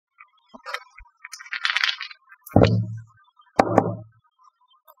red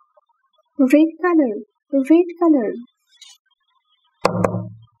color, red color,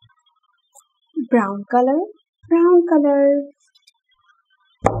 brown color, brown color,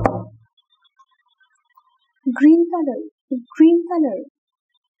 green color, green color,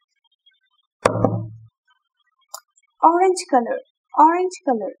 orange color, orange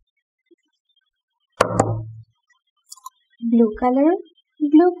color, blue color,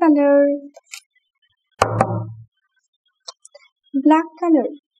 blue color, black color,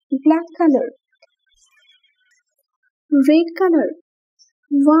 black color, red color,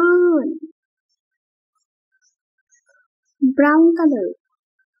 one, brown color,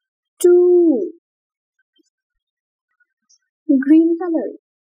 two, green color,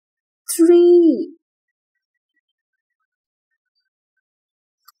 three,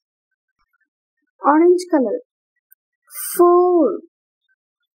 orange color, four,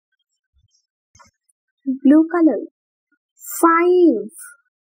 blue color, five,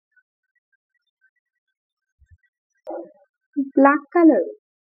 black color,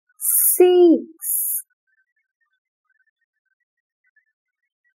 six,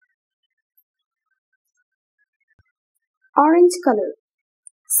 orange color,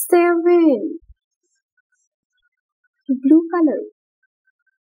 seven, blue color,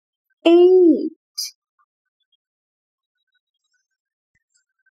 eight,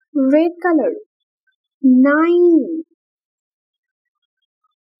 red color, nine,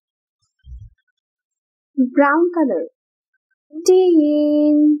 brown color,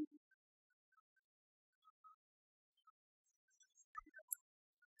 10,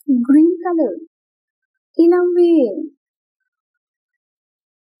 green color, 11,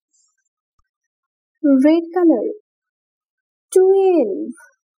 red color, 12,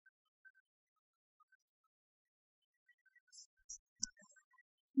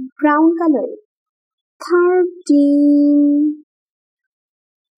 brown color, 13,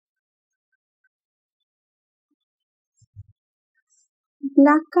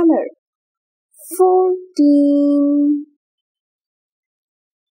 black color, 14,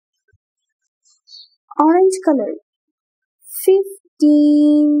 orange color,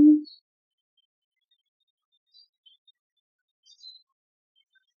 15,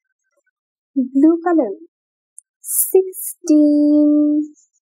 blue color, 16,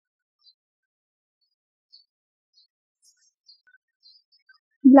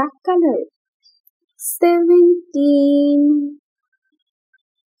 black color, 17,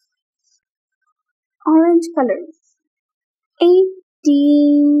 orange color,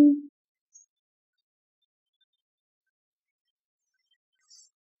 18,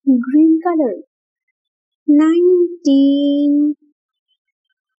 green color, 19,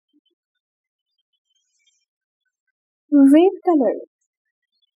 red color,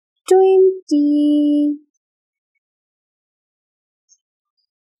 20,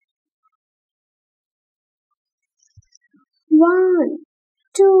 one,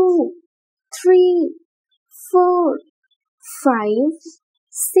 two, three, 4, 5,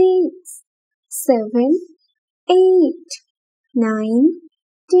 6, 7, 8, 9,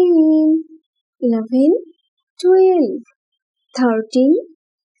 10, 11, 12, 13,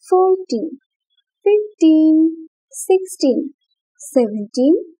 14, 15, 16,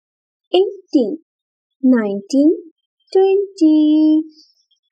 17, 18, 19, 20.